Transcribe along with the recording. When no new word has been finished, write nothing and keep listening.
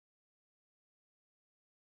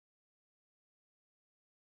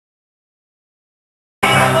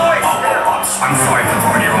I'm sorry for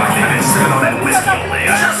party rocking. I've been sipping on that whiskey all day.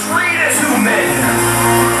 Just read it. Two men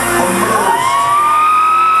emerged.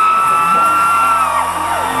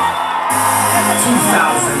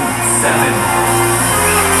 2007.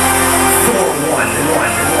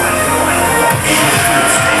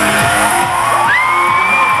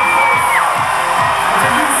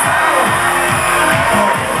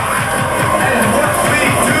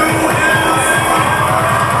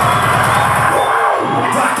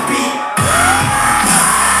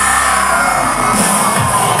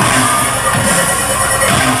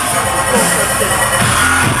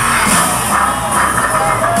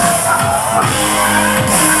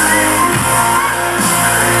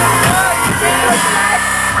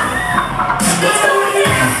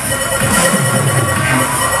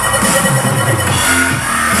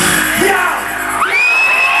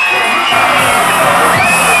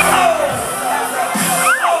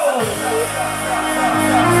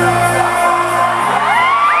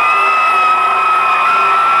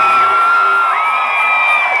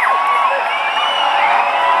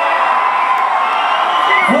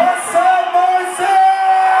 What's up, Marseille?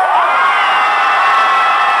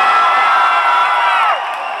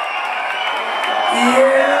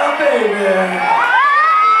 Yeah, baby.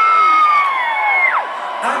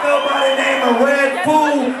 I go by the name of Red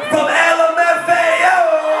Fool from Lmfao.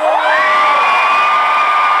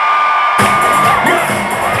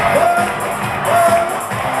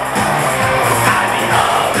 I be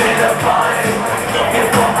up in the party, looking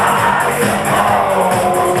for my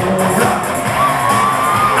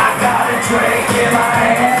drink in my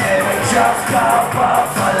hand and it just got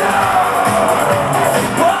buffalo.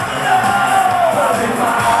 Buffalo!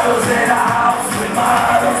 Models in a house with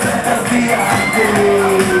models in the VIP.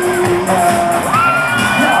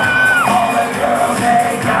 All the girls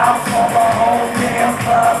hang out for the whole damn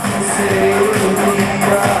club to see.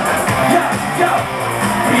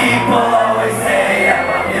 People always say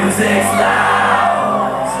music's loud.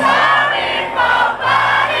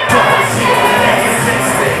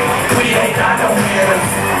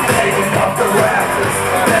 Taking up the rafters.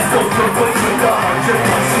 Let's go to what you got. Just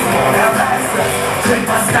what you want to last us. Drink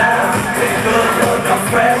my style, get good, look, I'm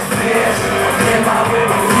fresh fish. In my whip,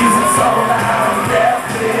 music so loud, death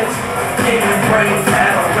fish. Getting brains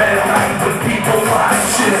at a red light when people watch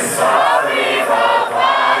shit. Sorry for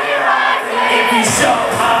party like this. If you show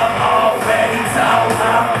up already told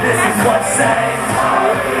up, this is what say.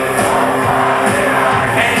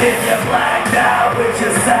 And if you're blacked out with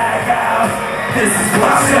your sag out, this is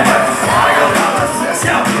what I'm saying.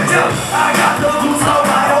 I got the boots,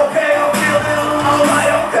 alright, okay. I'm feeling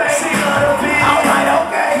alright, okay. She love the beat, alright,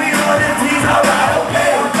 okay. We love the tease, alright,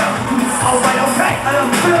 okay. Alright, okay. I'm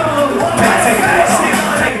feeling alright, okay.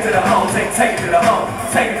 Take it to the home, take it to the home.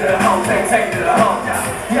 Take it to the home, take it to the home.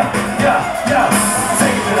 Yeah.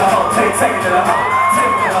 Take it to the home, take it to the home. Take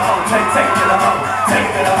it to the home, take it to the home. Take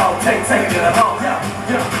it to the home, take it to the home.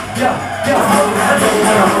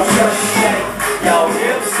 Your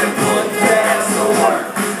hips and put that to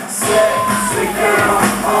work. Sexy girl,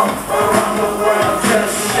 all around the world,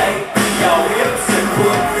 just shake. Your hips and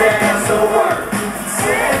put that to work.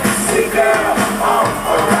 Sexy girl, all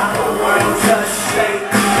around the world, just shake.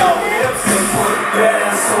 Your hips and put that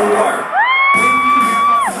to work. When you hear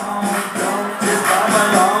my song, don't just come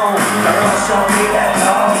along. Girl, show me that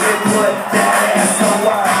dog and put that ass to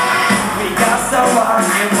work. We got so long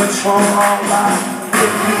in Patron all live. If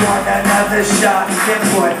you want another shot, then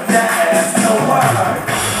put that ass to work.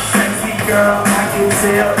 Sexy girl, I can tell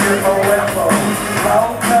you're forever.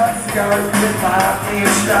 Low cut skirt with 5-inch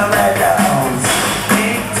stilettos.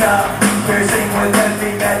 Pink top, piercing with a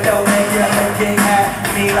pimento, and you're looking at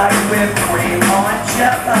me like whipped cream on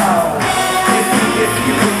Jello. If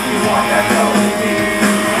you wanna go with me,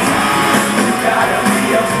 you gotta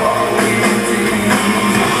be a pro indeed.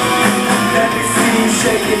 Let me see you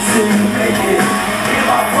shake it till you make it.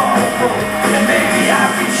 And maybe I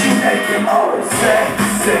reach you naked. Oh,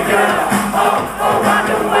 sexy girl, all around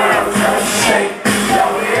the world, just shake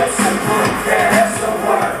your hips and put that ass to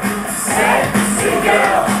work. Sexy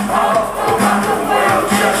girl, all around the world,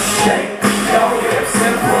 just shake your hips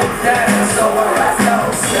and put that ass to work. Let's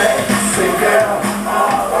go, sexy girl,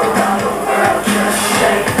 all around the world, just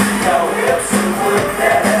shake your hips and put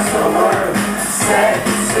that ass to work.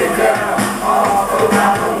 Sexy girl, all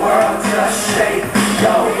around the world, just shake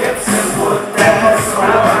your hips and put that ass to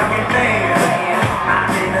work. I'm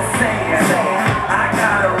in the sand. I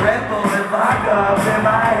got a Red Bull and vodka up in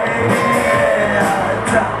my head.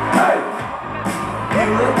 Hey,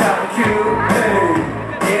 you look kinda cute.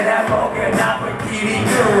 Hey, in that polka dot bikini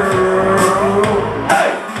girl.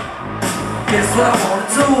 Hey, guess what I wanna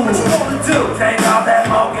do? What you wanna do? Take off that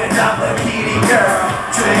mocha down bikini, girl.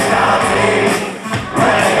 Drink all day,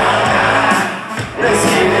 play all night. Let's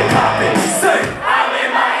get it poppin'. Say, I'm in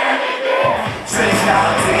Miami. Drink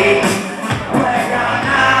all day, play all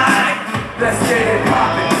night. Let's get it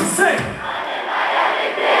poppin'. Say, I'm in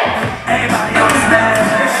Miami. Everybody else mad.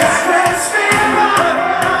 Let's get it poppin'.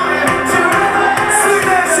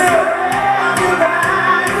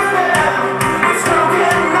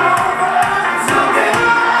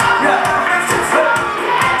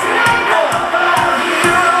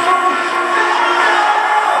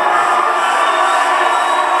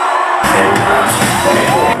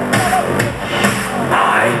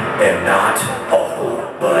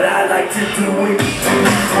 To do it.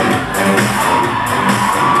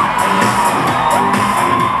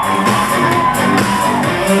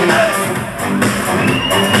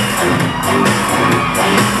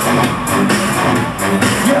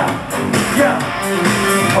 Yeah.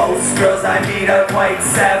 Most girls I meet are quite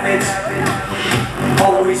savage.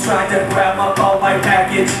 Always trying to grab up all my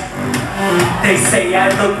package. They say I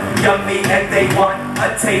look yummy and they want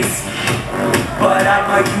a taste, but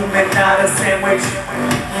I'm a human, not a sandwich.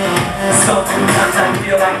 Sometimes I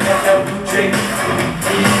feel like a blue jay.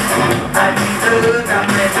 I need the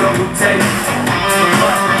mental routine,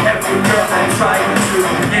 but every girl I try to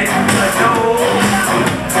get to know,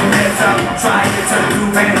 as I'm trying to do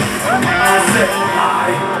it, I said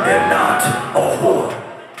I am not a whore.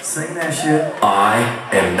 Sing that shit. I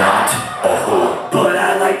am not a whore, but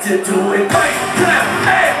I like to do it. Hey, clap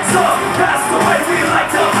hands up. That's the way we like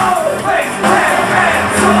to always clap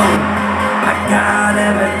hands up. I got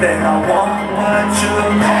everything I want, what you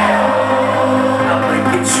have. I'ma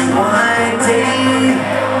get you one day.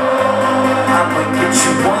 I'ma get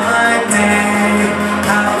you one day.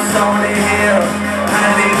 House on the hill,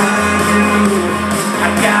 Hollywood view. I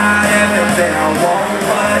got everything I want,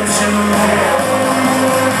 what you have.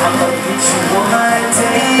 I'ma get you one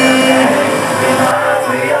day. Reminds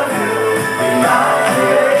me of you. Reminds me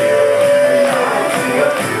of you.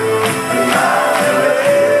 Reminds me of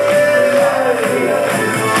you.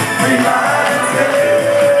 Reminds me of you.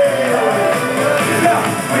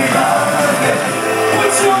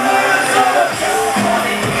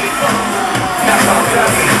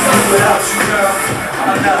 Without you, girl,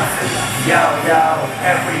 I'm nothing. Yo,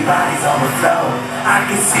 everybody's on the floor. I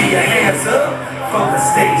can see your hands up from the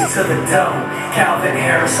stage to the dome. Calvin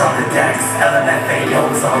Harris on the decks,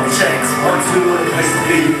 Lmfao's on the checks. 1, 2, the place to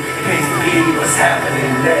be. It pays to be what's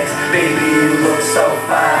happening next. Baby, you look so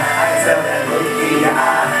fine. I can tell that look in your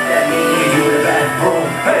eye. That me and you in the bathroom.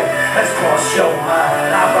 Hey, let's cross your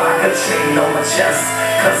mind. I rock a chain on my chest,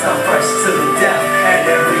 cause I'm fresh to the death. And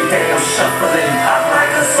every day I'm shuffling. I'm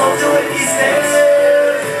like a soldier with these sticks.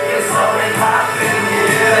 It's already poppin',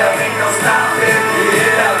 yeah. There ain't no stopping,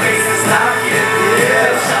 yeah. The bass is knocking,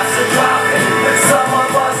 yeah. The shots are dropping. When some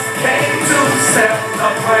of us came to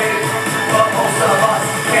celebrate, but most of us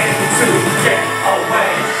came to get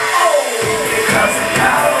away. Oh, it doesn't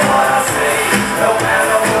matter what I say, no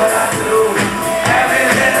matter what I do.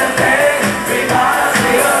 Having anything reminds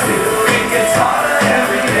me of you. It gets harder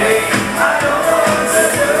every day. I don't know what to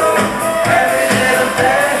do. Every little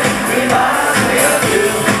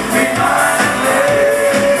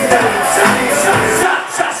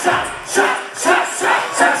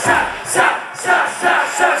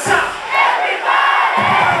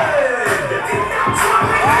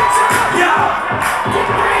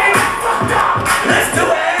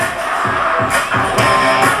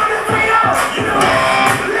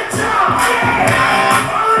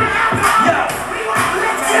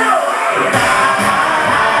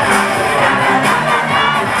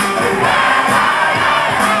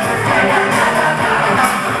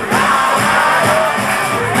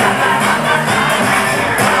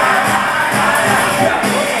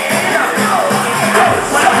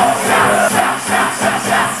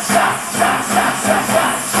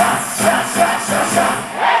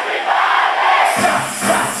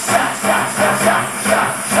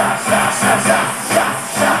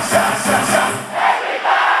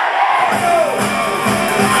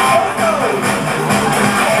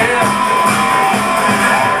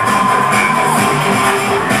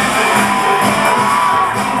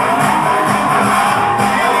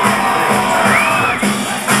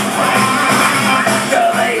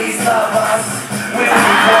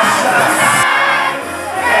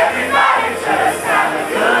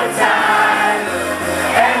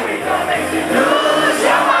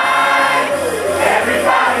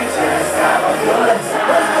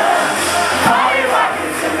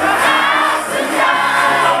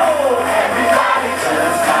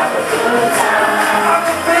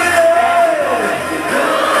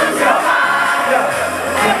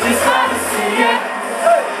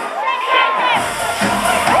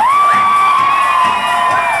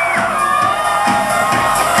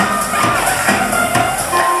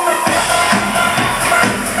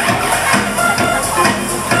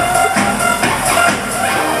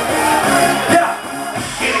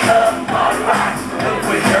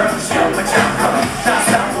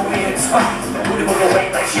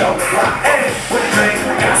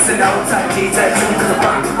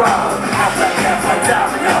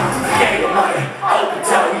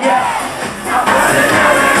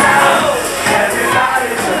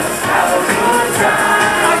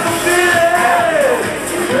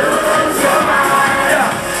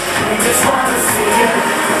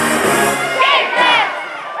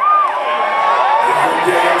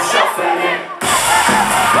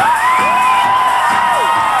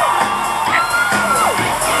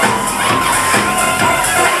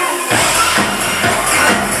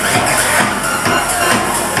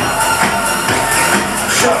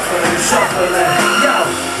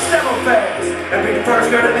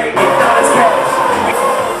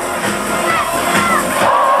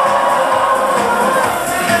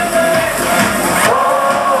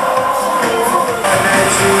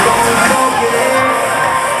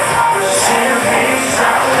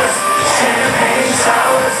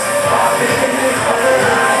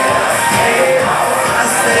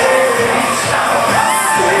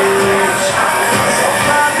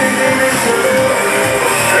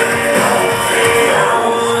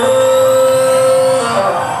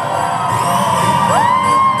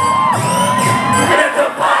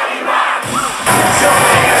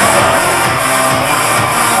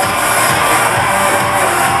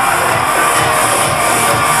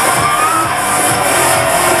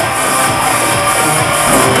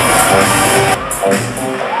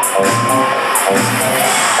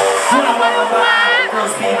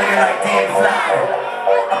like Lmfao.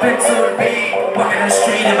 I've been to the beat, walking the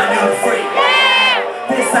street in my new freak.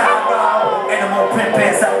 This how I roll, and I'm on print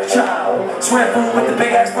pants out the child. Swear food with the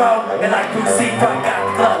big ass bro, and like Bruce C. Rock got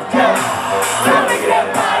the glove.